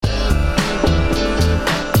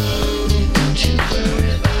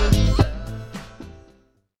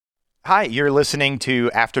Hi, you're listening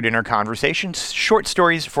to After Dinner Conversations, short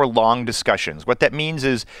stories for long discussions. What that means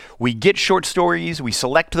is we get short stories, we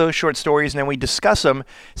select those short stories, and then we discuss them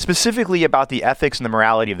specifically about the ethics and the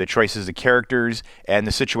morality of the choices the characters and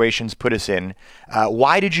the situations put us in.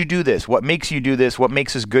 Why did you do this? What makes you do this? What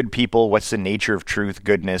makes us good people? What's the nature of truth,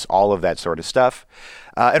 goodness, all of that sort of stuff.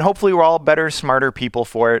 And hopefully we're all better, smarter people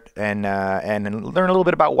for it and learn a little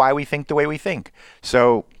bit about why we think the way we think.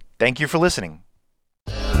 So thank you for listening.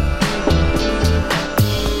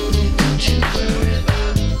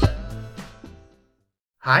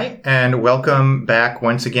 Hi, and welcome back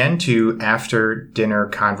once again to After Dinner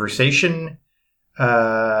Conversation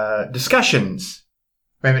Discussions.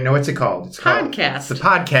 Wait a minute, no, what's it called? It's called Podcast. The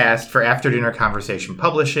podcast for After Dinner Conversation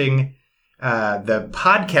Publishing. The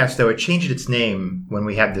podcast, though, it changed its name when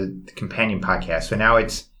we had the companion podcast. So now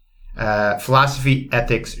it's Philosophy,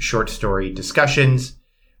 Ethics, Short Story Discussions,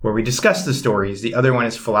 where we discuss the stories. The other one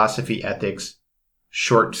is Philosophy, Ethics,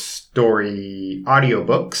 Short Story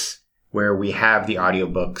Audiobooks, where we have the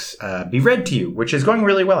audiobooks be read to you, which is going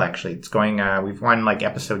really well, actually. It's going, we've won like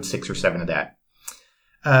episode 6 or 7 of that.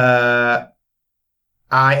 I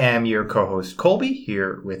am your co-host, Colby,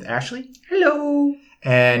 here with Ashley. Hello.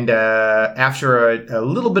 And after a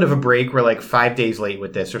little bit of a break, we're like 5 days late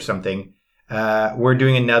with this or something. We're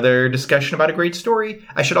doing another discussion about a great story.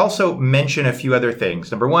 I should also mention a few other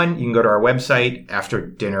things. Number one, you can go to our website,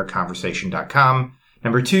 afterdinnerconversation.com.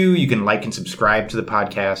 Number two, you can like and subscribe to the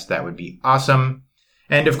podcast. That would be awesome.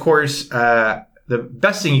 And of course, the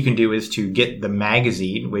best thing you can do is to get the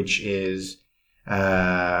magazine, which is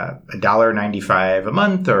 $1.95 a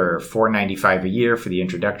month or $4.95 a year for the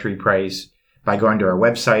introductory price by going to our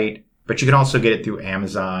website. But you can also get it through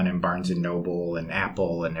Amazon and Barnes & Noble and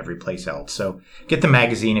Apple and every place else. So get the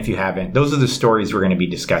magazine if you haven't. Those are the stories we're going to be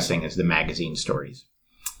discussing as the magazine stories.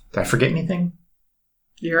 Did I forget anything?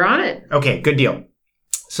 You're on it. Okay, good deal.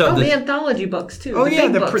 So the anthology books, too. Oh, yeah,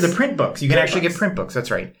 the print books. You can actually get print books. That's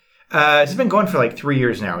right. It's been going for like 3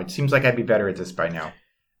 years now. It seems like I'd be better at this by now.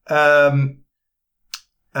 Yeah.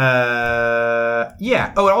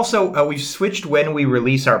 Oh, and also, we've switched when we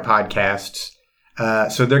release our podcasts.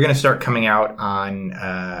 So they're going to start coming out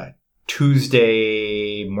on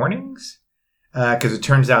Tuesday mornings. Because it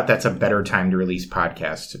turns out that's a better time to release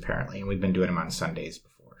podcasts, apparently. And we've been doing them on Sundays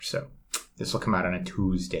before. So this will come out on a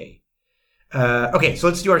Tuesday. Okay, so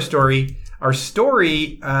let's do our story. Our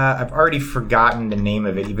story, I've already forgotten the name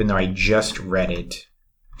of it, even though I just read it,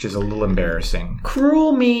 which is a little embarrassing.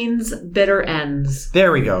 Cruel Means Bitter Ends.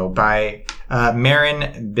 There we go, by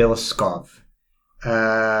Marin Bileskov.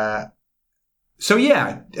 So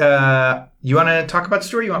yeah, you want to talk about the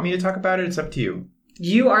story? You want me to talk about it? It's up to you.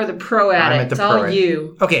 You are the pro at it. It's all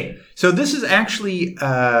you. Okay, so this is actually...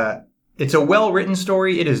 it's a well-written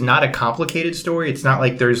story. It is not a complicated story. It's not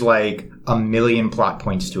like there's like a million plot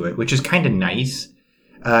points to it, which is kind of nice.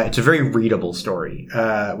 It's a very readable story,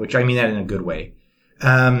 which I mean that in a good way.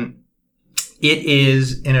 It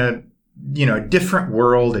is in a, different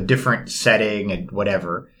world, a different setting and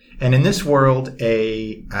whatever. And in this world,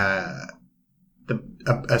 a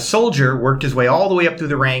soldier worked his way all the way up through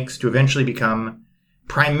the ranks to eventually become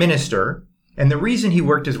prime minister. And the reason he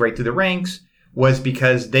worked his way through the ranks was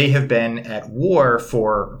because they have been at war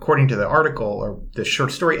for, according to the article or the short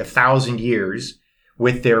story, 1,000 years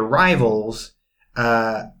with their rivals,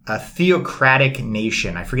 a theocratic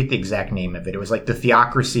nation. I forget the exact name of it. It was like the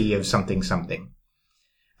theocracy of something.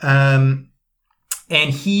 And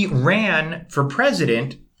he ran for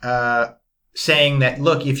president, saying that,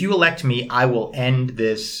 look, if you elect me, I will end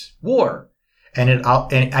this war. And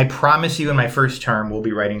I promise you in my first term, we'll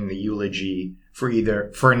be writing the eulogy for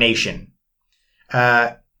a nation.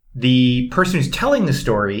 The person who's telling the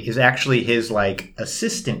story is actually his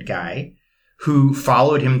assistant guy who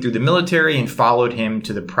followed him through the military and followed him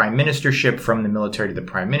to the prime ministership, from the military to the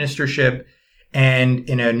prime ministership. And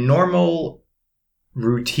in a normal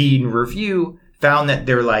routine review, found that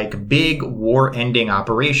their big war ending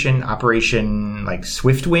operation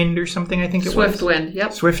Swiftwind or something, I think it was. Swiftwind,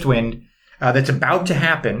 yep. Swiftwind, that's about to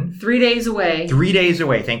happen. 3 days away. 3 days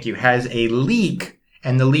away, thank you, has a leak.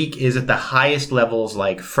 And the leak is at the highest levels,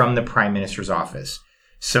 from the prime minister's office.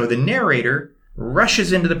 So the narrator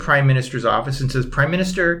rushes into the prime minister's office and says, Prime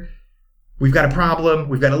Minister, we've got a problem.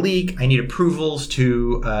 We've got a leak. I need approvals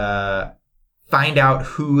to find out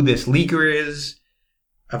who this leaker is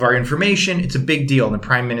of our information. It's a big deal. And the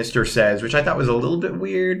prime minister says, which I thought was a little bit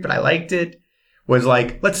weird, but I liked it, was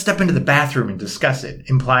let's step into the bathroom and discuss it,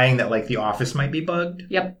 implying that the office might be bugged.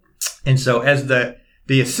 Yep. And so as the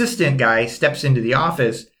assistant guy steps into the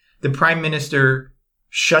office, the prime minister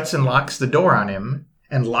shuts and locks the door on him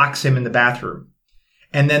and locks him in the bathroom.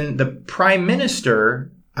 And then the prime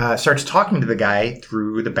minister starts talking to the guy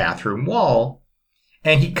through the bathroom wall.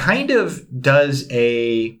 And he kind of does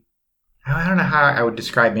I don't know how I would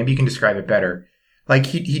describe it. Maybe you can describe it better. Like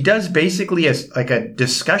he does basically a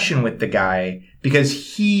discussion with the guy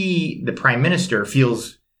because the prime minister,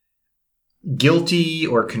 feels guilty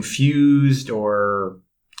or confused or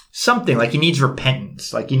something. Like he needs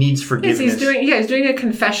repentance. Like he needs forgiveness. Yes, he's doing a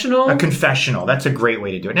confessional. A confessional. That's a great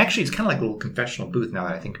way to do it. And actually, it's kind of like a little confessional booth now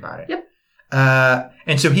that I think about it. Yep.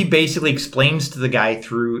 And so he basically explains to the guy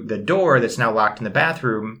through the door that's now locked in the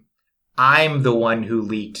bathroom, I'm the one who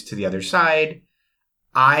leaked to the other side.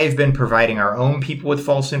 I've been providing our own people with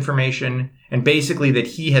false information, and basically that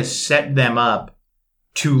he has set them up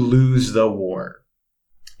to lose the war.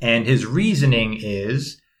 And his reasoning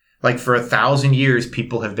is, like, for 1,000 years,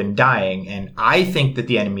 people have been dying, and I think that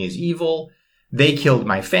the enemy is evil. They killed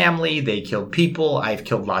my family. They killed people. I've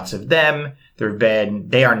killed lots of them.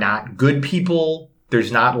 They are not good people.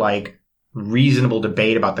 There's not, like, reasonable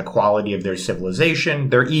debate about the quality of their civilization.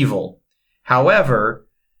 They're evil. However,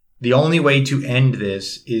 the only way to end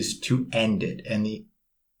this is to end it. And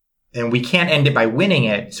we can't end it by winning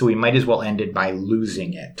it, so we might as well end it by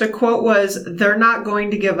losing it. The quote was, they're not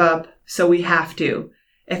going to give up, so we have to.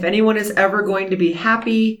 If anyone is ever going to be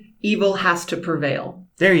happy, evil has to prevail.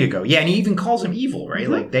 There you go. Yeah, and he even calls them evil, right?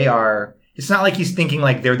 Mm-hmm. Like, they are... It's not like he's thinking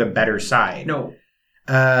like they're the better side. No.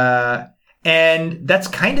 And that's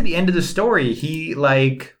kind of the end of the story. He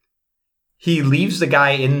leaves the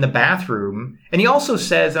guy in the bathroom, and he also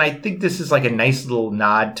says, and I think this is like a nice little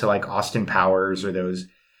nod to like Austin Powers or those,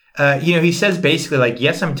 he says basically like,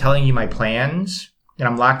 yes, I'm telling you my plans and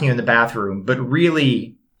I'm locking you in the bathroom, but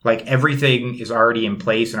really like everything is already in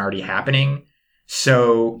place and already happening.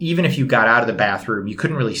 So even if you got out of the bathroom, you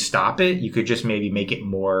couldn't really stop it. You could just maybe make it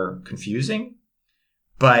more confusing.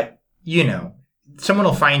 But, someone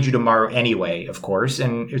will find you tomorrow anyway, of course,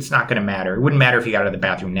 and it's not going to matter. It wouldn't matter if you got out of the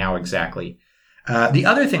bathroom now exactly. The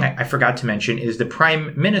other thing I forgot to mention is the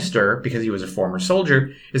prime minister, because he was a former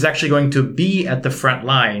soldier, is actually going to be at the front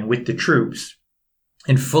line with the troops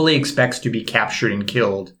and fully expects to be captured and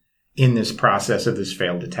killed in this process of this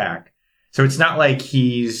failed attack. So it's not like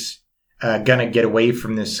he's going to get away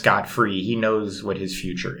from this scot-free. He knows what his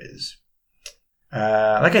future is.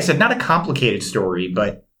 Like I said, not a complicated story,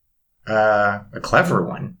 but a clever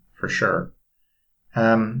one, for sure. I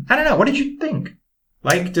don't know. What did you think?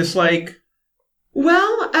 Like, dislike?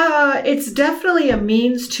 Well, it's definitely a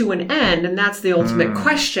means to an end, and that's the ultimate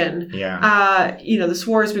question. Yeah. This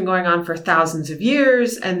war has been going on for thousands of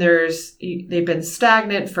years, and they've been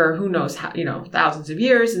stagnant for who knows how, thousands of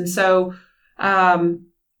years. And so,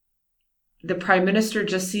 the prime minister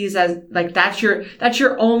just sees as like, that's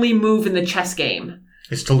your only move in the chess game.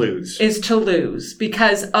 Is to lose.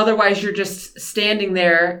 Because otherwise you're just standing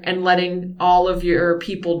there and letting all of your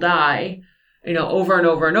people die, over and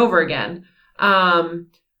over and over again.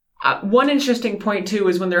 One interesting point too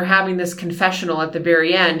is when they're having this confessional at the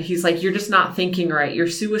very end, he's like, you're just not thinking right. You're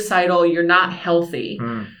suicidal. You're not healthy.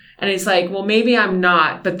 And he's like, well, maybe I'm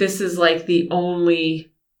not, but this is like the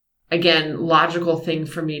only, again, logical thing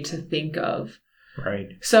for me to think of.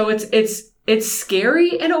 Right. So it's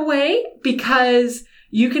scary in a way because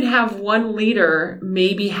you can have one leader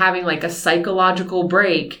maybe having like a psychological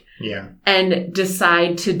break and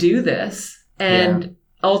decide to do this. And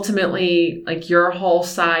ultimately, like your whole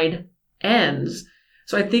side ends.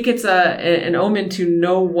 So I think it's an omen to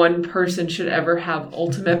no one person should ever have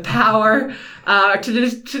ultimate power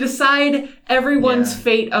to decide everyone's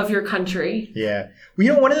fate of your country. Yeah.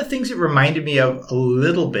 Well, one of the things it reminded me of a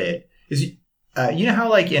little bit is... how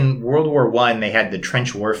like in World War I, they had the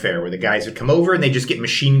trench warfare where the guys would come over and they just get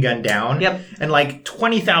machine gunned down. Yep. And like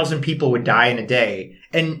 20,000 people would die in a day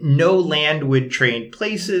and no land would trade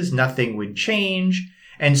places. Nothing would change.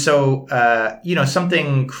 And so,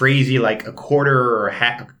 something crazy like a quarter or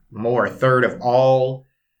a third of all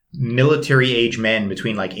military age men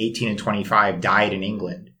between like 18 and 25 died in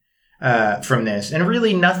England from this. And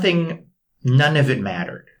really none of it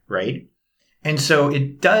mattered. Right. And so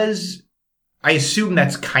it does... I assume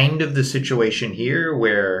that's kind of the situation here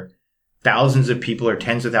where thousands of people or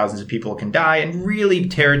tens of thousands of people can die and really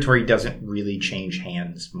territory doesn't really change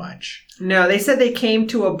hands much. No, they said they came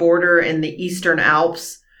to a border in the Eastern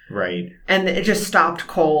Alps. Right. And it just stopped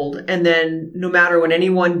cold. And then no matter what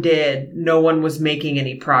anyone did, no one was making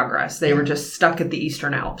any progress. They were just stuck at the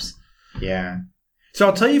Eastern Alps. Yeah. So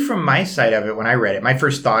I'll tell you from my side of it when I read it, my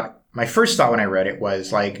first thought when I read it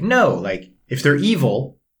was like, no, like if they're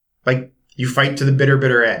evil, like, you fight to the bitter,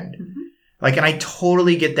 bitter end. Mm-hmm. Like, and I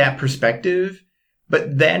totally get that perspective.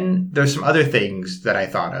 But then there's some other things that I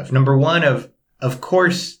thought of. Number one, of of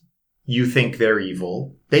course you think they're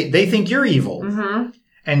evil. They think you're evil. Mm-hmm.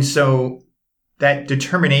 And so that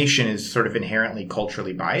determination is sort of inherently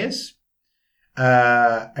culturally biased.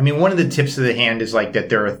 I mean, one of the tips of the hand is like that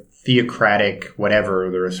they're a theocratic, whatever,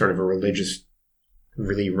 they're a sort of a religious,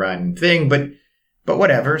 really run thing, but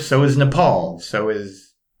whatever. So is Nepal. So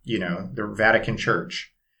is, the Vatican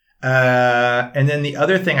Church. And then the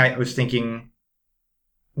other thing I was thinking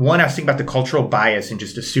about the cultural bias and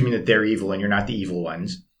just assuming that they're evil and you're not the evil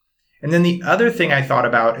ones. And then the other thing I thought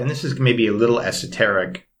about, and this is maybe a little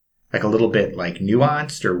esoteric, like a little bit like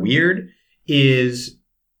nuanced or weird, is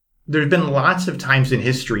there's been lots of times in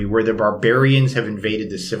history where the barbarians have invaded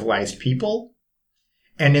the civilized people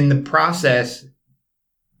and in the process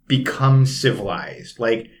become civilized.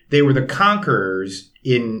 Like they were the conquerors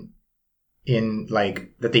in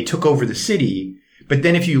like that they took over the city. But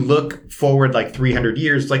then if you look forward like 300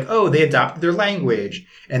 years, like, oh, they adopted their language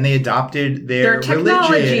and they adopted their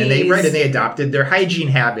religion and they adopted their hygiene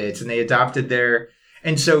habits and they adopted their.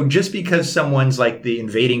 And so just because someone's like the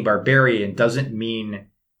invading barbarian doesn't mean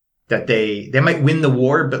that they might win the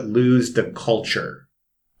war, but lose the culture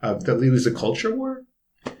war.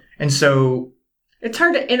 And so it's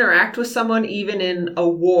hard to interact with someone even in a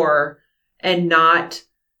war and not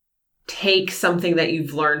take something that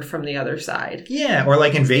you've learned from the other side. Yeah, or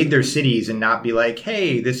like invade their cities and not be like,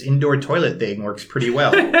 hey, this indoor toilet thing works pretty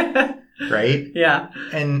well. Right? Yeah.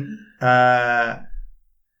 And I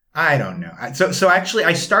don't know. So actually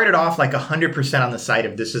I started off like 100% on the side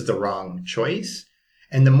of this is the wrong choice.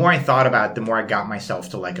 And the more I thought about it, the more I got myself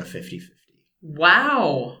to like a 50-50.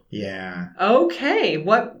 Wow. Yeah. Okay.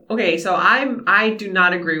 So I do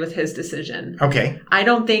not agree with his decision. Okay. I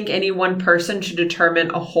don't think any one person should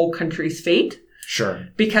determine a whole country's fate. Sure.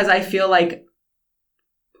 Because I feel like,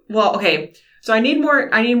 well, okay. So I need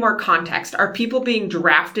more context. Are people being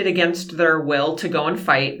drafted against their will to go and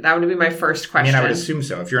fight? That would be my first question. I mean, I would assume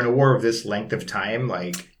so. If you're in a war of this length of time,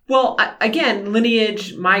 like... Well, again,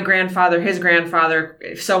 lineage, my grandfather, his grandfather,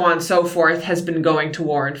 so on and so forth, has been going to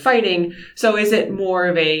war and fighting. So is it more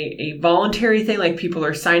of a voluntary thing, like people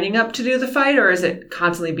are signing up to do the fight, or is it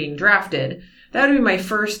constantly being drafted? That would be my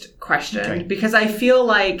first question, okay. Because I feel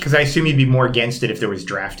like... Because I assume you'd be more against it if there was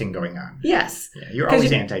drafting going on. Yes. Yeah, you're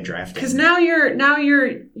always anti-drafting. Because now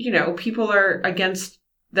you're, people are against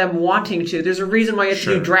them wanting to. There's a reason why you have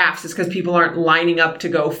to do drafts. It's because people aren't lining up to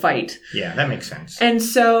go fight. Yeah, that makes sense. And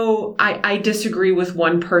so I disagree with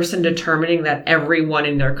one person determining that everyone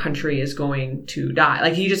in their country is going to die.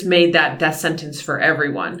 Like you just made that death sentence for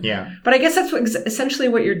everyone. Yeah. But I guess that's essentially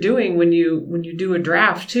what you're doing when you do a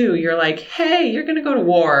draft too. You're like, hey, you're going to go to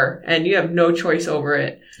war and you have no choice over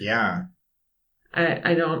it. Yeah.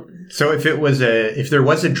 I don't. So if there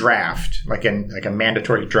was a draft, like a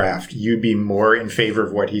mandatory draft, you'd be more in favor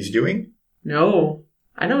of what he's doing? No,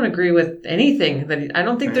 I don't agree with anything I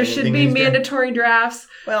don't think there should be mandatory drafts.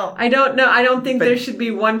 Well, I don't know. I don't think there should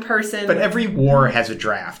be one person. But every war has a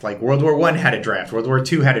draft. Like World War I had a draft. World War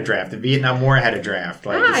II had a draft. The Vietnam War had a draft.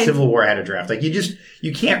 Like the Civil War had a draft. Like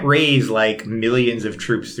you can't raise like millions of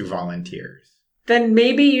troops through volunteers. Then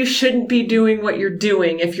maybe you shouldn't be doing what you're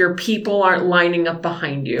doing if your people aren't lining up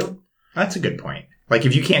behind you. That's a good point. Like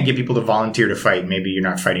if you can't get people to volunteer to fight, maybe you're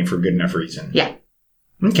not fighting for a good enough reason. Yeah.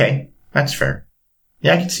 Okay. That's fair.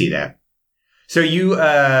 Yeah, I can see that. So you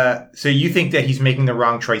think that he's making the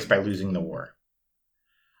wrong choice by losing the war?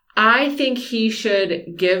 I think he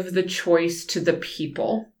should give the choice to the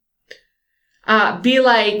people. Be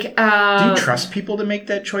like... Do you trust people to make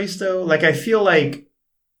that choice though? Like I feel like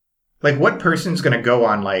what person's going to go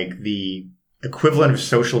on like the equivalent of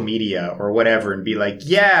social media or whatever and be like,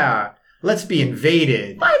 yeah, let's be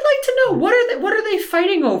invaded. I'd like to know, what are they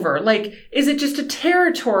fighting over? Like, is it just a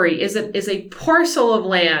territory? Is a parcel of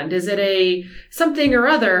land? Is it a something or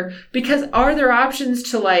other? Because are there options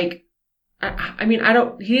to like, he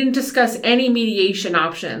didn't discuss any mediation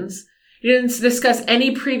options. He didn't discuss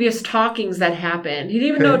any previous talkings that happened. He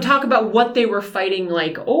didn't even talk about what they were fighting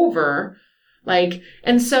like over. Like,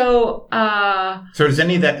 and so... So does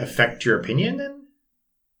any of that affect your opinion then?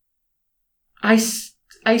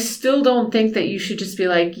 I still don't think that you should just be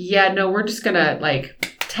like, yeah, no, we're just gonna,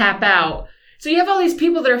 like, tap out. So you have all these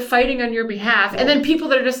people that are fighting on your behalf, and then people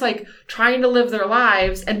that are just, like, trying to live their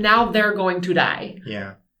lives, and now they're going to die.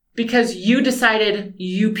 Yeah. Because you decided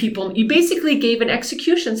you basically gave an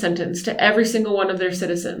execution sentence to every single one of their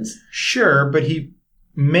citizens. Sure, but he...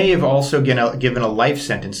 may have also given a life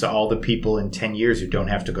sentence to all the people in 10 years who don't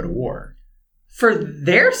have to go to war. For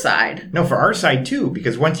their side? No, for our side too,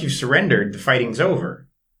 because once you've surrendered, the fighting's over.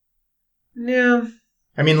 Yeah.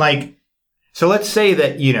 I mean, like, so let's say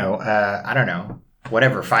that, I don't know,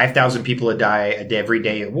 whatever, 5,000 people die a day every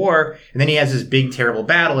day at war. And then he has this big, terrible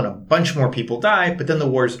battle and a bunch more people die, but then the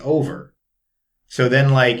war's over. So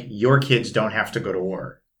then, like, your kids don't have to go to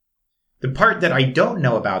war. The part that I don't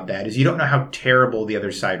know about that is you don't know how terrible the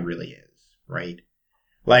other side really is, right?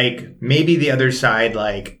 Like, maybe the other side,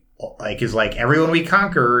 is like, everyone we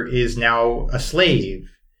conquer is now a slave.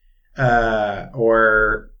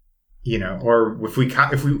 Or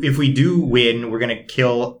if we do win, we're going to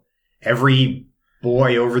kill every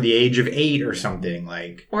boy over the age of 8 or something,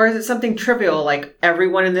 like. Or is it something trivial, like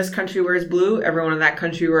everyone in this country wears blue, everyone in that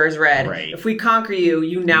country wears red. Right. If we conquer you,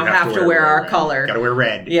 you now have to wear our color. Gotta wear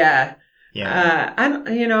red. Yeah. Yeah. And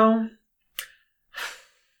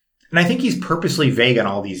I think he's purposely vague on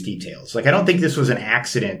all these details. Like, I don't think this was an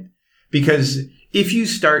accident, because if you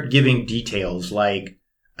start giving details like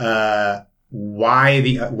why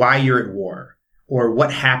you're at war or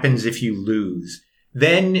what happens if you lose,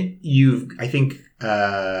 then you've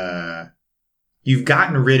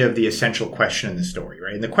gotten rid of the essential question in the story,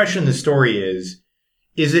 right? And the question in the story is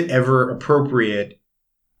it ever appropriate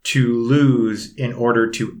to lose in order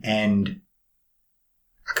to end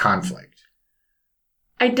a conflict?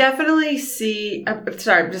 I definitely see.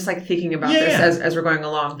 Sorry, I'm just like thinking about this as we're going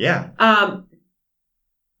along. Yeah.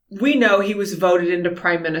 We know he was voted into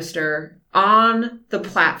prime minister on the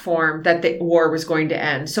platform that the war was going to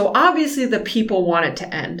end. So obviously the people want it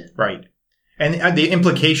to end. Right. And the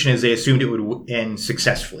implication is they assumed it would end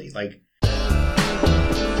successfully. Like.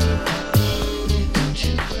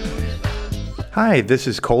 Hi, this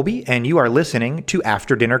is Colby, and you are listening to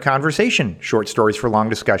After Dinner Conversation, short stories for long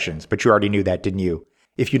discussions. But you already knew that, didn't you?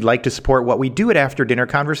 If you'd like to support what we do at After Dinner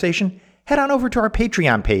Conversation, head on over to our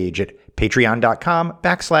Patreon page at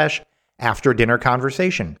patreon.com/After Dinner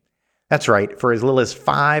Conversation. That's right. For as little as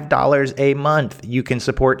 $5 a month, you can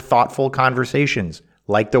support thoughtful conversations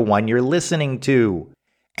like the one you're listening to.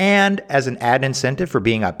 And as an added incentive for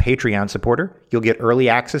being a Patreon supporter, you'll get early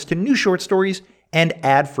access to new short stories and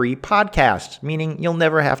ad-free podcasts, meaning you'll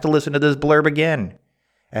never have to listen to this blurb again.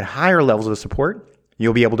 At higher levels of support,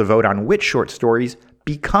 you'll be able to vote on which short stories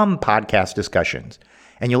become podcast discussions.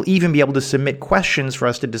 And you'll even be able to submit questions for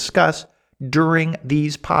us to discuss during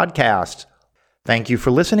these podcasts. Thank you for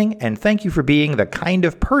listening, and thank you for being the kind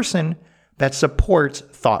of person that supports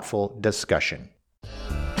thoughtful discussion.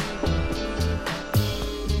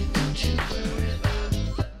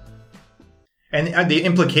 And the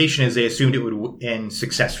implication is they assumed it would end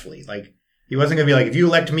successfully. Like, he wasn't going to be like, if you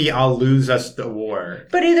elect me, I'll lose us the war.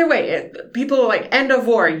 But either way, people are like, end of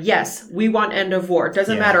war. Yes, we want end of war. It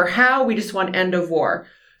doesn't matter how, we just want end of war.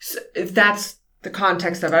 So if that's the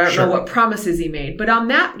context of it. I don't know what promises he made. But on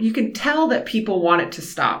that, you can tell that people want it to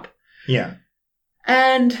stop. Yeah.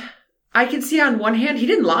 And I can see on one hand, he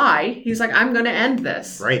didn't lie. He's like, I'm going to end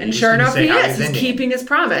this. Right. And sure enough, he is. He's keeping his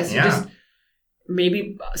promise. Yeah.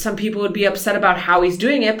 Maybe some people would be upset about how he's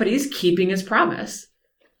doing it, but he's keeping his promise.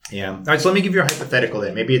 Yeah. All right, so let me give you a hypothetical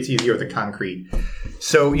then. Maybe it's easier with the concrete.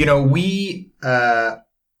 So,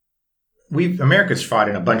 America's fought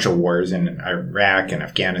in a bunch of wars in Iraq and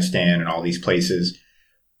Afghanistan and all these places,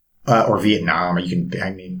 or Vietnam, or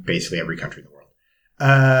basically every country in the world.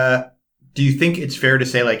 Do you think it's fair to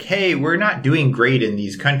say, like, hey, we're not doing great in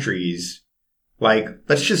these countries. Like,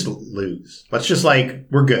 let's just lose. Let's just,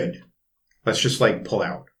 we're good. Let's just, pull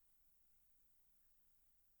out.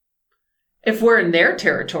 If we're in their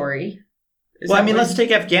territory. Let's take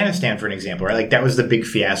Afghanistan for an example, right? Like, that was the big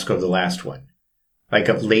fiasco of the last one.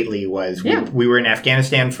 Of lately was, we were in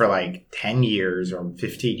Afghanistan for 10 years or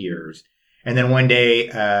 15 years. And then one day,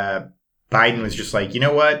 Biden was just like, you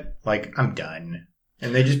know what? I'm done.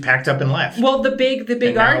 And they just packed up and left. Well, the big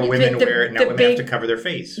argument. Women have to cover their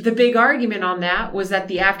face. The big argument on that was that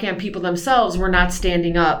the Afghan people themselves were not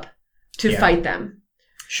standing up to fight them.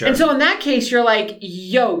 Sure. And so in that case, you're like,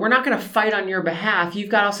 yo, we're not going to fight on your behalf.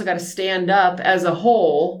 You've also got to stand up as a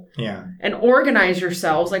whole and organize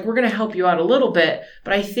yourselves. We're going to help you out a little bit.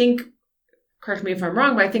 But I think, correct me if I'm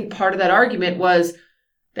wrong, but I think part of that argument was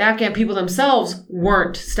the Afghan people themselves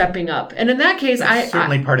weren't stepping up. And in that case, that's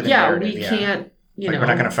certainly part of the narrative. We can't, we're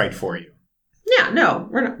not going to fight for you. Yeah, no,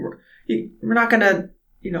 we're not going to,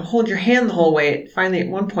 hold your hand the whole way. Finally, at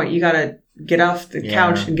one point, you got to get off the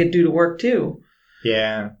couch and get due to work too.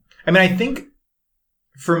 Yeah. I think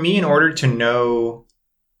for me, in order to know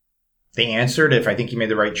the answer to if I think he made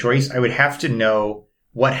the right choice, I would have to know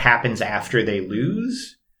what happens after they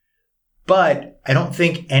lose. But I don't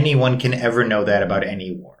think anyone can ever know that about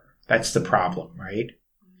any war. That's the problem, right?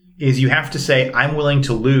 Is you have to say, I'm willing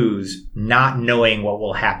to lose, not knowing what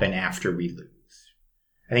will happen after we lose.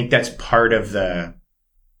 I think that's part of the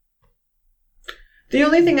The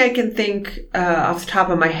only thing I can think off the top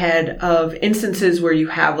of my head of instances where you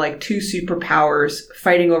have like two superpowers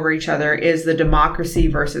fighting over each other is the democracy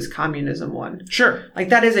versus communism one. Sure. Like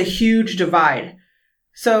that is a huge divide.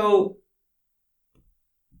 So,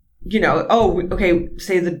 okay,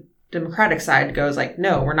 say the Democratic side goes like,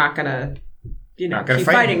 no, we're not going to, keep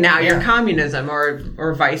fighting now. Yeah. You're communism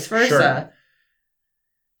or vice versa. Sure.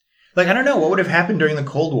 Like, I don't know what would have happened during the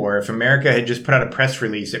Cold War if America had just put out a press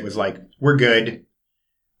release. It was like, we're good.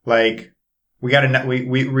 Like, we're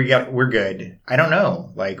good. I don't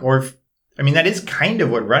know. Like, that is kind of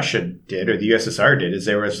what Russia did or the USSR did, is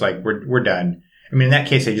they were just like, we're done. I mean, in that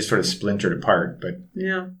case, they just sort of splintered apart, but.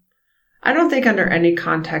 Yeah. I don't think under any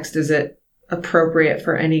context is it appropriate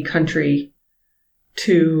for any country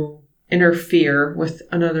to interfere with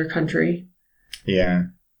another country. Yeah.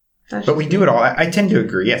 But we do it all. I tend to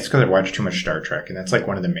agree. Yes, because I watch too much Star Trek, and that's like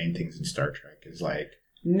one of the main things in Star Trek is like.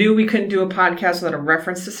 Knew we couldn't do a podcast without a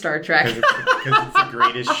reference to Star Trek. Because it's the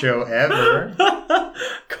greatest show ever.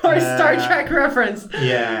 Of course, Star Trek reference.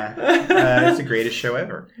 Yeah. It's the greatest show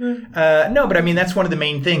ever. No, but I mean, that's one of the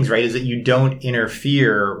main things, right? Is that you don't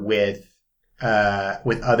interfere with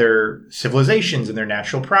other civilizations and their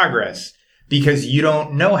natural progress because you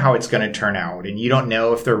don't know how it's going to turn out and you don't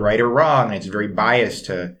know if they're right or wrong. And it's very biased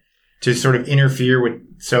to sort of interfere with.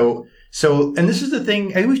 So, and this is the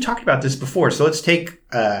thing, and we've talked about this before. So let's take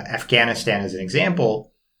Afghanistan as an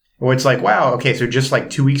example, where it's like, wow, okay, so just like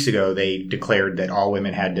 2 weeks ago, they declared that all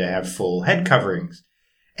women had to have full head coverings.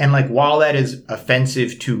 And like, while that is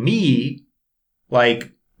offensive to me,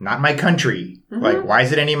 like, not my country. Mm-hmm. Like, why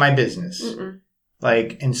is it any of my business? Mm-mm.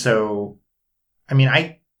 Like, and so, I mean,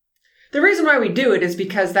 the reason why we do it is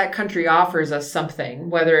because that country offers us something,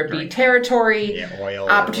 whether it be territory, oil,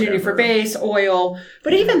 opportunity for base, oil.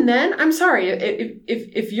 But even then, I'm sorry,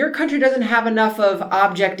 if your country doesn't have enough of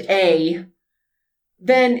object A,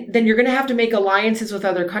 then you're going to have to make alliances with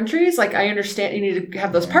other countries. Like, I understand you need to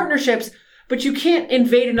have those partnerships, but you can't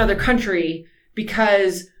invade another country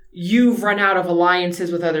because you've run out of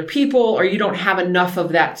alliances with other people or you don't have enough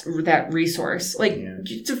of that resource. Like,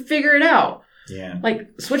 to figure it out. Yeah. Like,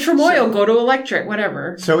 switch from oil, go to electric,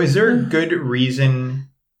 whatever. So is there a good reason?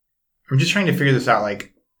 I'm just trying to figure this out.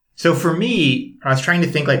 Like, so for me, I was trying to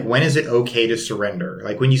think, like, when is it okay to surrender?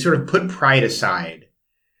 Like, when you sort of put pride aside,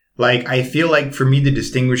 like, I feel like for me, the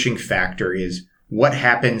distinguishing factor is what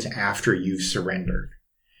happens after you've surrendered.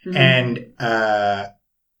 Mm-hmm.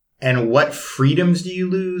 And what freedoms do you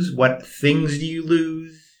lose? What things do you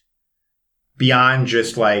lose? Beyond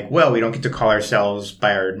just like, well, we don't get to call ourselves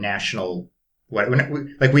by our national...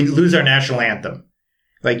 we lose our national anthem.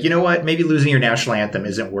 Like, you know what? Maybe losing your national anthem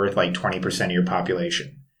isn't worth like 20% of your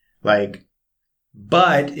population. Like,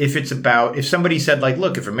 but if somebody said like,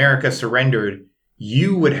 look, if America surrendered,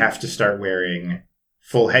 you would have to start wearing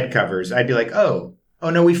full head covers. I'd be like, oh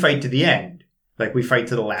no, we fight to the end. Like, we fight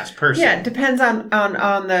to the last person. Yeah, it depends on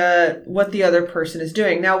what the other person is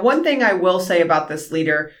doing. Now, one thing I will say about this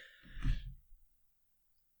leader,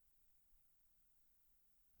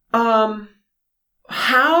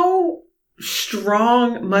 how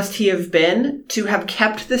strong must he have been to have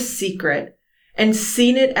kept the secret and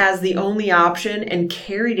seen it as the only option and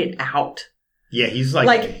carried it out? Yeah, he's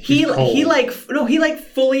he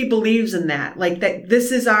fully believes in that. Like, that this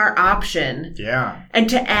is our option. Yeah. And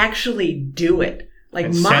to actually do it. Like,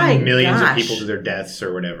 and send millions of people to their deaths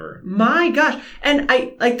or whatever. My gosh. And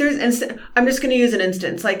I'm just going to use an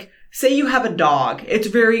instance. Like, say you have a dog. It's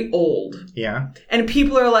very old. Yeah. And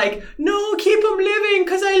people are like, no, keep him living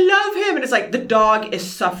because I love him. And it's like, the dog is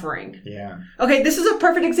suffering. Yeah. Okay, this is a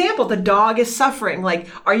perfect example. The dog is suffering. Like,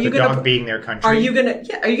 are you going to... The dog being their country. Are you going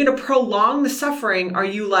to prolong the suffering? Are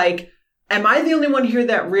you like, am I the only one here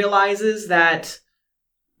that realizes that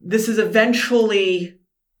this is eventually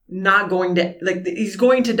not going to... Like, he's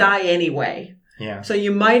going to die anyway. Yeah. So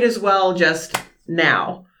you might as well just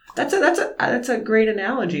now... That's a great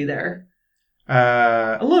analogy there.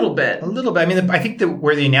 A little bit. I mean, I think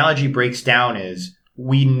where the analogy breaks down is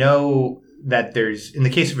we know that there's, in the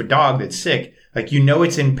case of a dog that's sick, like, you know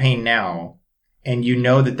it's in pain now, and you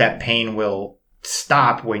know that pain will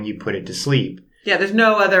stop when you put it to sleep. Yeah, there's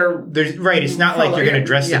no other... It's not like you're going to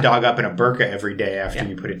dress the dog up in a burqa every day after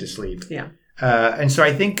you put it to sleep. Yeah. And so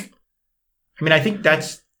I think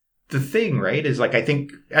that's the thing, right? Is like, I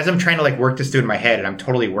think as I'm trying to like work this through in my head, and I'm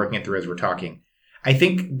totally working it through as we're talking, I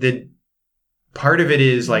think that part of it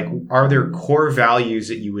is like, are there core values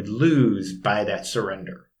that you would lose by that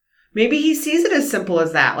surrender? Maybe he sees it as simple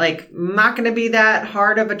as that. Like, not going to be that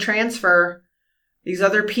hard of a transfer. These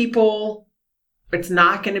other people It's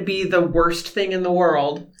not going to be the worst thing in the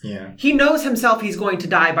world. Yeah. He knows himself he's going to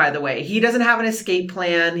die, by the way. He doesn't have an escape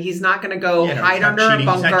plan. He's not going to go hide under a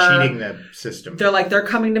bunker. He's not cheating the system. They're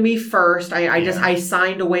coming to me first. I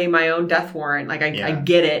signed away my own death warrant. Like, I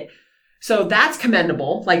get it. So that's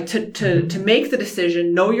commendable. Like, to make the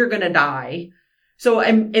decision, know you're going to die. So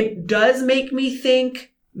it does make me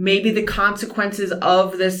think maybe the consequences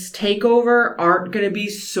of this takeover aren't going to be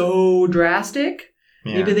so drastic.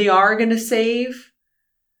 Yeah. Maybe they are going to save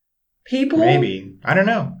people. Maybe. I don't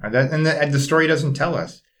know. And the story doesn't tell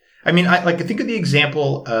us. I mean, I think of the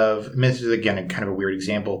example of, this is again kind of a weird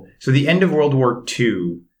example. So the end of World War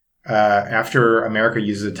II, after America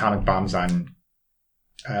uses atomic bombs on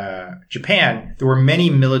Japan, there were many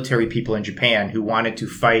military people in Japan who wanted to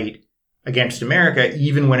fight against America,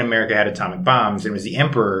 even when America had atomic bombs. And it was the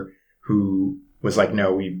emperor who was like,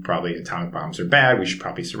 no, atomic bombs are bad. We should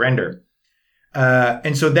probably surrender.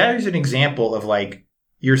 And so that is an example of like,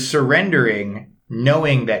 you're surrendering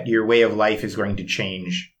knowing that your way of life is going to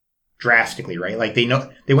change drastically, right? Like they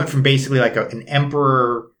went from basically like an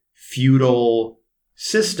emperor feudal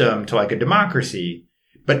system to like a democracy.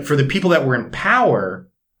 But for the people that were in power,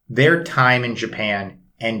 their time in Japan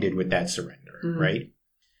ended with that surrender, right?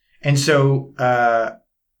 And so,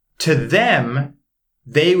 to them,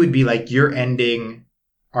 they would be like, you're ending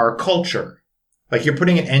our culture. Like, you're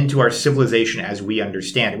putting an end to our civilization as we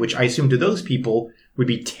understand it, which I assume to those people would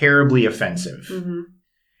be terribly offensive. Mm-hmm.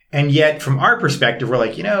 And yet, from our perspective, we're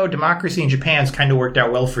like, democracy in Japan's kind of worked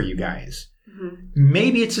out well for you guys. Mm-hmm.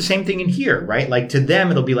 Maybe it's the same thing in here, right? Like, to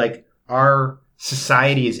them, it'll be like, our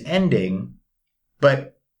society is ending.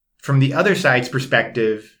 But from the other side's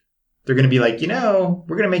perspective, they're going to be like,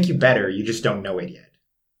 we're going to make you better. You just don't know it yet.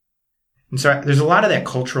 And so there's a lot of that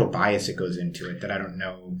cultural bias that goes into it that I don't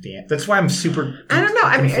know. That's why I'm super. I don't know.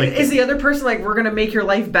 I mean, is the other person like, we're going to make your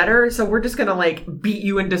life better, so we're just going to like beat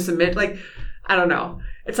you into submit? Like, I don't know.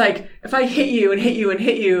 It's like, if I hit you and hit you and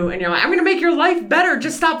hit you and you're like, I'm going to make your life better,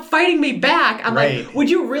 just stop fighting me back. I'm like,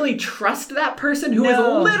 would you really trust that person who is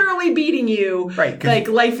literally beating you? Right. Like,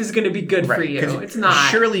 life is going to be good for you. It's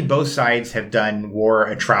not. Surely both sides have done war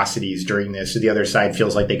atrocities during this, so the other side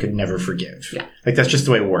feels like they could never forgive. Yeah. Like, that's just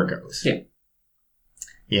the way war goes. Yeah.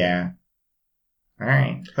 Yeah. All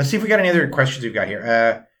right. Let's see if we got any other questions we've got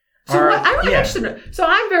here. I'm interested in, so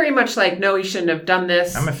I'm very much like, no, he shouldn't have done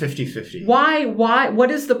this. I'm a 50-50. Why?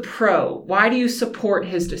 What is the pro? Why do you support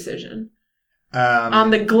his decision?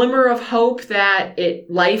 On the glimmer of hope that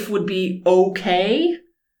life would be okay?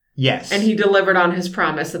 Yes. And he delivered on his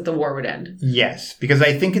promise that the war would end? Yes. Because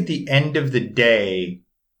I think at the end of the day,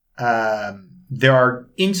 there are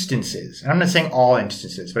instances, and I'm not saying all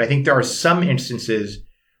instances, but I think there are some instances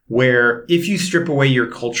where if you strip away your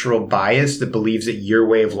cultural bias that believes that your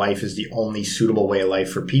way of life is the only suitable way of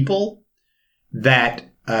life for people, that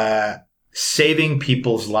saving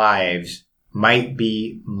people's lives might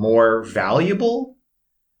be more valuable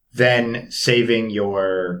than saving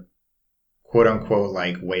your quote unquote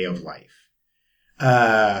like way of life.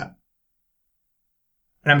 And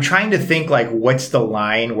I'm trying to think like, what's the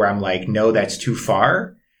line where I'm like, no, that's too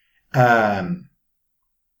far.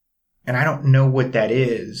 And I don't know what that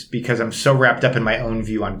is because I'm so wrapped up in my own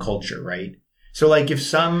view on culture, right? So, like,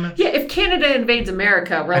 if Canada invades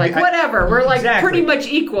America, we're whatever. We're, like, pretty much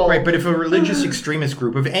equal. Right, but if a religious extremist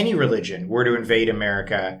group of any religion were to invade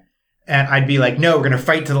America, and I'd be like, no, we're going to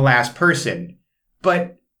fight to the last person.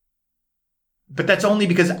 But that's only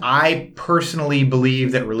because I personally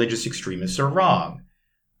believe that religious extremists are wrong.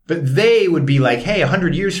 But they would be like, hey,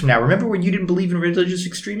 100 years from now, remember when you didn't believe in religious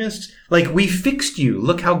extremists? Like, we fixed you.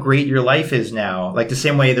 Look how great your life is now. Like, the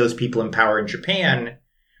same way those people in power in Japan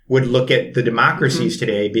would look at the democracies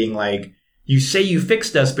today being like, you say you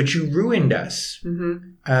fixed us, but you ruined us.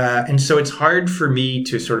 Mm-hmm. And so it's hard for me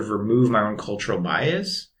to sort of remove my own cultural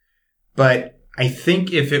bias. But I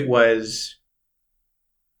think if it was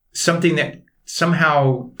something that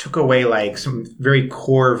somehow took away like some very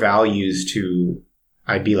core values to,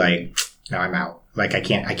 I'd be like, no, I'm out. Like, I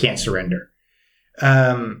can't surrender. But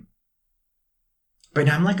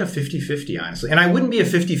I'm like a 50-50, honestly. And I wouldn't be a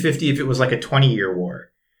 50-50 if it was like a 20-year war.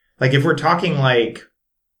 Like, if we're talking like,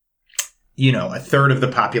 a third of the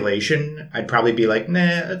population, I'd probably be like,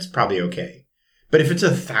 nah, that's probably okay. But if it's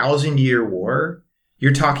 1,000-year war,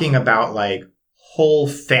 you're talking about like whole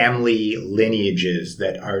family lineages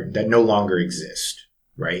that no longer exist,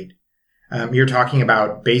 right? You're talking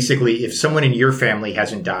about basically if someone in your family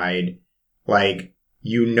hasn't died, like,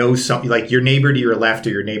 something like your neighbor to your left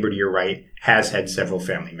or your neighbor to your right has had several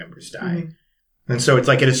family members die. Mm-hmm. And so it's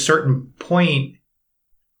like at a certain point,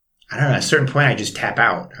 I just tap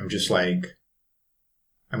out. I'm just like,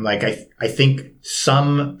 I'm like, I think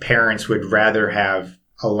some parents would rather have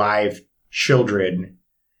alive children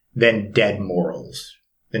than dead morals,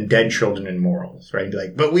 than dead children and morals, right?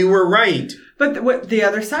 Like, but we were right. But the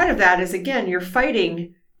other side of that is, again, you're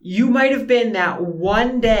fighting. You might have been that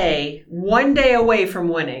one day away from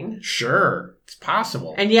winning. Sure. It's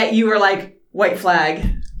possible. And yet you were like, white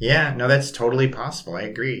flag. Yeah, no, that's totally possible. I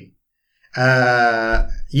agree. Yeah,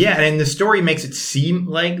 and the story makes it seem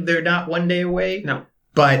like they're not one day away. No.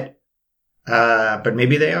 But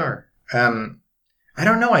maybe they are. I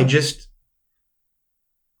don't know. I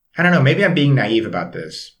don't know. Maybe I'm being naive about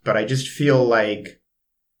this, but I just feel like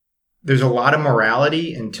there's a lot of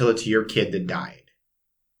morality until it's your kid that died.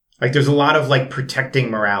 Like there's a lot of like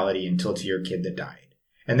protecting morality until it's your kid that died.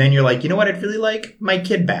 And then you're like, you know what? I'd really like my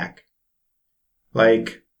kid back.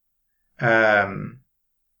 Like, the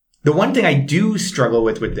one thing I do struggle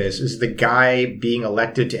with this is the guy being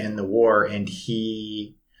elected to end the war. And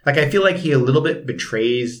I feel like he a little bit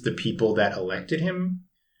betrays the people that elected him,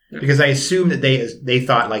 because I assume that they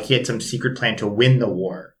thought like he had some secret plan to win the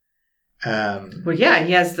war. Well, yeah,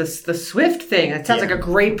 he has the Swift thing. That sounds like a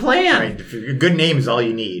great plan. Right. A good name is all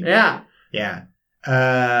you need. Yeah. Yeah.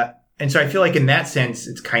 And so I feel like in that sense,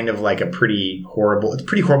 it's kind of like it's pretty horrible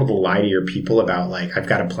to lie to your people about like, I've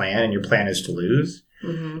got a plan and your plan is to lose.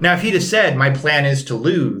 Mm-hmm. Now, if he'd have said, my plan is to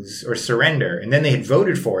lose or surrender, and then they had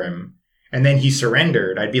voted for him and then he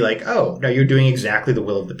surrendered, I'd be like, oh, no, you're doing exactly the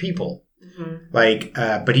will of the people. Mm-hmm. Like,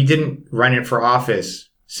 but he didn't run it for office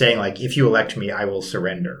saying like, if you elect me, I will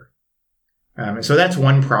surrender. And so that's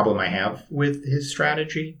one problem I have with his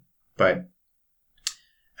strategy, but,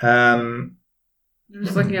 I'm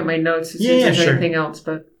just looking at my notes to see if there's anything else,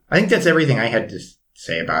 but I think that's everything I had to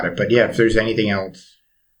say about it. But yeah, if there's anything else.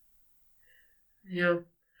 Yeah.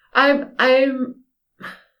 I'm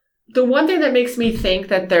the one thing that makes me think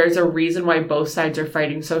that there's a reason why both sides are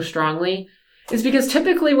fighting so strongly is because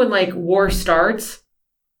typically when like war starts,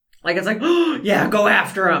 like it's like, oh yeah, go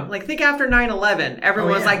after them. Like think after 9/11,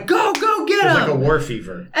 everyone's like, go get them. It's like a war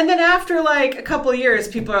fever. And then after like a couple of years,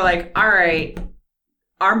 people are like, all right,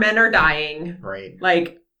 our men are dying. Right.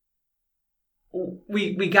 Like,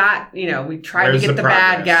 we got, we tried to get the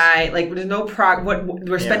bad guy. Like, there's no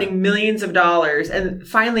we're spending millions of dollars. And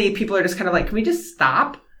finally, people are just kind of like, can we just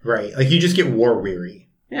stop? Right. Like, you just get war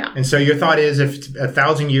weary. Yeah. And so your thought is, if it's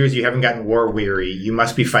 1,000 years you haven't gotten war weary, you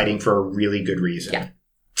must be fighting for a really good reason. Yeah.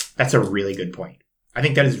 That's a really good point. I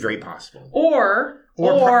think that is very possible. Or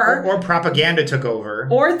propaganda took over.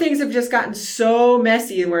 Or things have just gotten so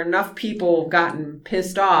messy where enough people have gotten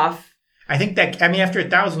pissed off. I think after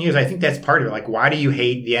 1,000 years, I think that's part of it. Like, why do you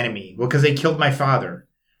hate the enemy? Well, because they killed my father.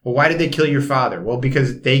 Well, why did they kill your father? Well,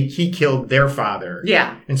 because he killed their father.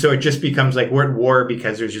 Yeah. And so it just becomes like we're at war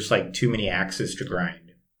because there's just like too many axes to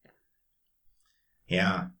grind.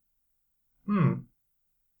 Yeah.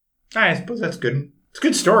 I suppose that's good. It's a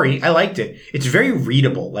good story. I liked it. It's very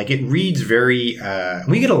readable. Like, it reads very,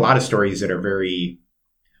 we get a lot of stories that are very,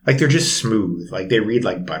 like, they're just smooth. Like, they read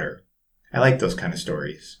like butter. I like those kind of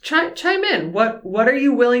stories. Chime in. What are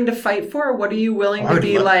you willing to fight for? What are you willing to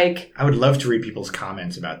be like? I would love to read people's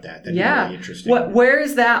comments about that. That'd be really interesting. Where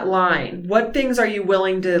is that line? What things are you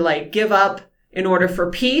willing to like give up in order for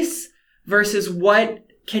peace versus what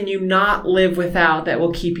can you not live without that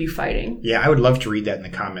will keep you fighting? Yeah, I would love to read that in the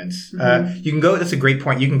comments. Mm-hmm. You can go, that's a great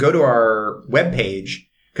point. You can go to our webpage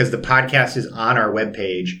because the podcast is on our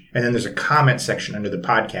webpage, and then there's a comment section under the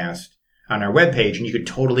podcast on our webpage, and you could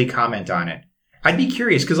totally comment on it. I'd be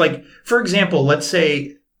curious because, like, for example, let's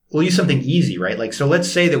say we'll use something easy, right? Like, so let's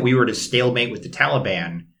say that we were to stalemate with the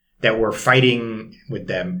Taliban, that we're fighting with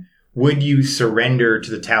them. Would you surrender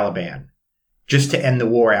to the Taliban just to end the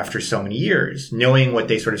war after so many years, knowing what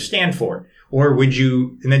they sort of stand for? Or would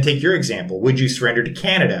you, and then take your example, would you surrender to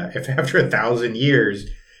Canada if after 1,000 years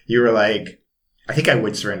you were like, I think I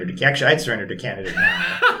would surrender to, actually I'd surrender to Canada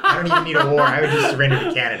now. I don't even need a war. I would just surrender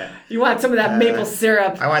to Canada. You want some of that maple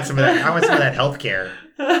syrup. I want some of that health care.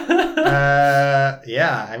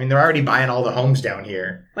 Yeah. I mean, they're already buying all the homes down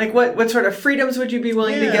here. Like what sort of freedoms would you be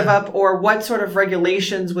willing to give up? Or what sort of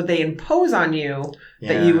regulations would they impose on you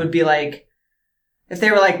that you would be like, if they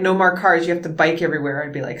were like, no more cars, you have to bike everywhere,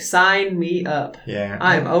 I'd be like, sign me up. Yeah.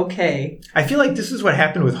 I'm okay. I feel like this is what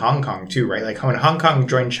happened with Hong Kong too, right? Like when Hong Kong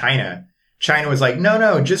joined China was like,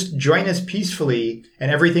 no, just join us peacefully and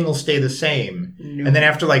everything will stay the same. No. And then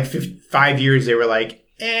after like 5 years, they were like,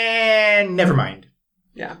 never mind.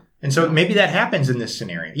 Yeah. And so maybe that happens in this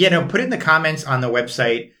scenario. Yeah, no, put it in the comments on the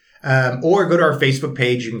website, or go to our Facebook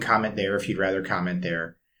page. You can comment there if you'd rather comment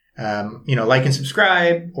there. Like and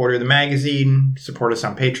subscribe, order the magazine, support us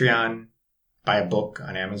on Patreon, buy a book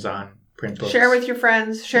on Amazon, print books. Share with your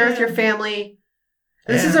friends. Share with your family.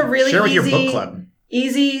 This is a really share with your book club.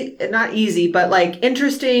 Not easy, but like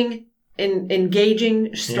interesting and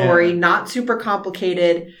engaging story, not super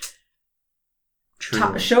complicated.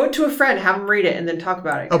 True. Show it to a friend, have them read it, and then talk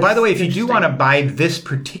about it. Oh, by the way, if you do want to buy this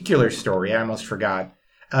particular story, I almost forgot.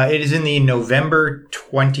 It is in the November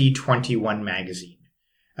 2021 magazine.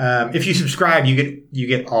 If you subscribe, you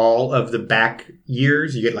get all of the back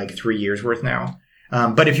years. You get like 3 years worth now.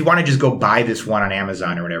 But if you want to just go buy this one on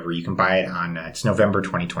Amazon or whatever, you can buy it on, it's November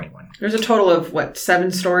 2021. There's a total of,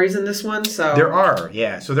 7 stories in this one? So there are,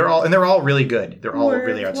 yeah. So they're all really good. They're all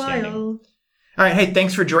really outstanding. All right. Hey,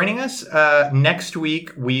 thanks for joining us. Next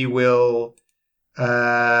week, we will do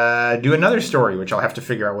another story, which I'll have to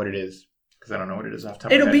figure out what it is, because I don't know what it is off the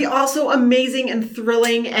top of my head. It'll be also amazing and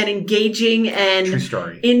thrilling and engaging and true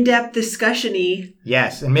story. In-depth discussion-y.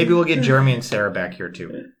 Yes, and maybe we'll get Jeremy and Sarah back here,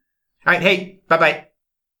 too. All right. Hey, bye-bye.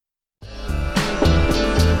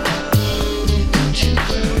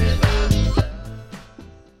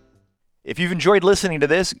 If you've enjoyed listening to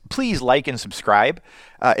this, please like and subscribe.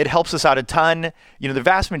 It helps us out a ton. The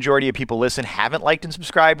vast majority of people haven't liked and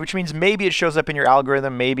subscribed, which means maybe it shows up in your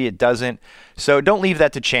algorithm, maybe it doesn't. So don't leave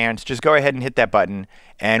that to chance. Just go ahead and hit that button,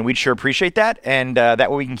 and we'd sure appreciate that. And that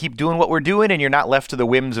way we can keep doing what we're doing, and you're not left to the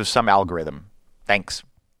whims of some algorithm. Thanks.